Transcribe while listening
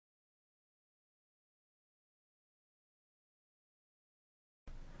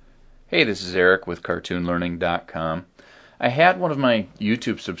Hey, this is Eric with CartoonLearning.com. I had one of my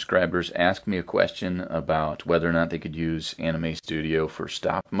YouTube subscribers ask me a question about whether or not they could use Anime Studio for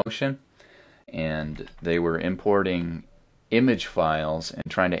stop motion, and they were importing image files and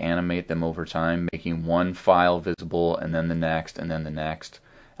trying to animate them over time, making one file visible and then the next and then the next.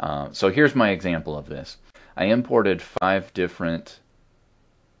 So here's my example of this. I imported 5 different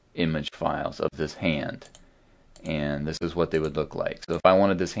image files of this hand, and this is what they would look like. So if I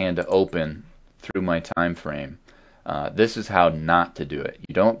wanted this hand to open through my time frame, this is how not to do it.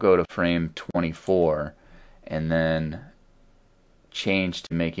 You don't go to frame 24 and then change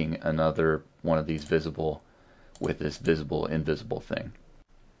to making another one of these visible with this visible invisible thing.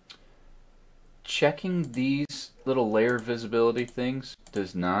 Checking these little layer visibility things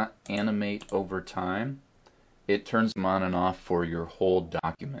does not animate over time. It turns them on and off for your whole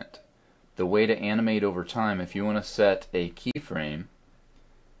document. The way to animate over time, if you want to set a keyframe,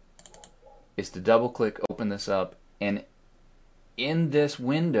 is to double click, open this up, and in this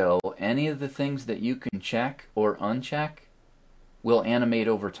window, any of the things that you can check or uncheck will animate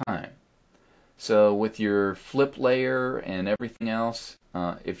over time. So with your flip layer and everything else,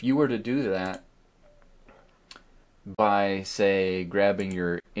 if you were to do that by, say, grabbing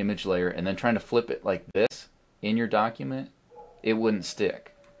your image layer and then trying to flip it like this in your document, it wouldn't stick.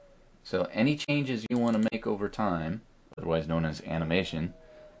 So any changes you want to make over time, otherwise known as animation,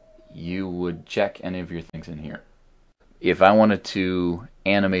 you would check any of your things in here. If I wanted to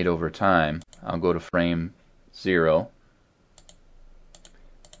animate over time, I'll go to frame 0.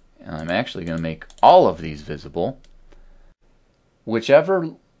 And I'm actually going to make all of these visible.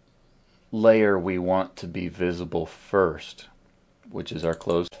 Whichever layer we want to be visible first, which is our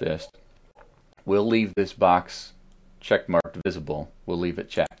closed fist, we'll leave this box check marked visible. We'll leave it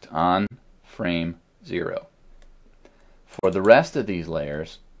checked on frame 0. For the rest of these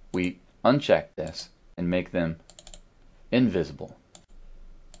layers, we uncheck this and make them invisible.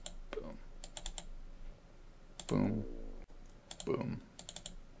 Boom. Boom. Boom.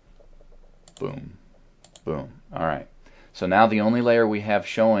 Boom. Boom. Alright. So now the only layer we have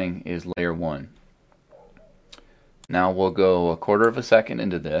showing is layer 1. Now we'll go a quarter of a second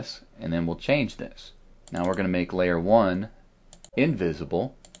into this, and then we'll change this. Now we're going to make layer 1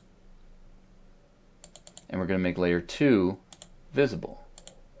 invisible, and we're going to make layer 2 visible.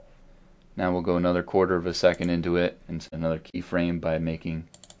 Now we'll go another quarter of a second into it and set another keyframe by making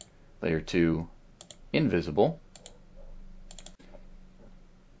layer 2 invisible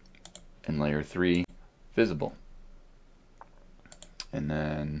and layer 3 visible. And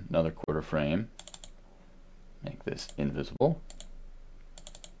then another quarter frame, make this invisible.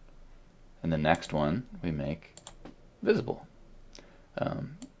 And the next one we make visible.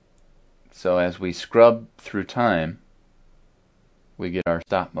 So as we scrub through time, we get our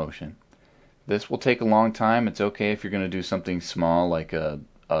stop motion. This will take a long time. It's okay if you're going to do something small like a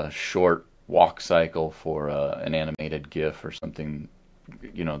short walk cycle for an animated GIF or something,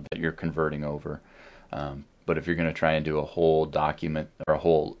 you know, that you're converting over. But if you're going to try and do a whole document or a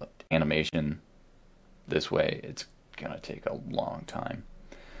whole animation this way, it's going to take a long time.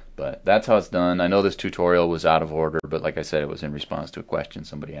 But that's how it's done. I know this tutorial was out of order, but like I said, it was in response to a question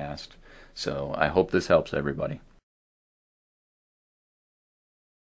somebody asked. So I hope this helps everybody.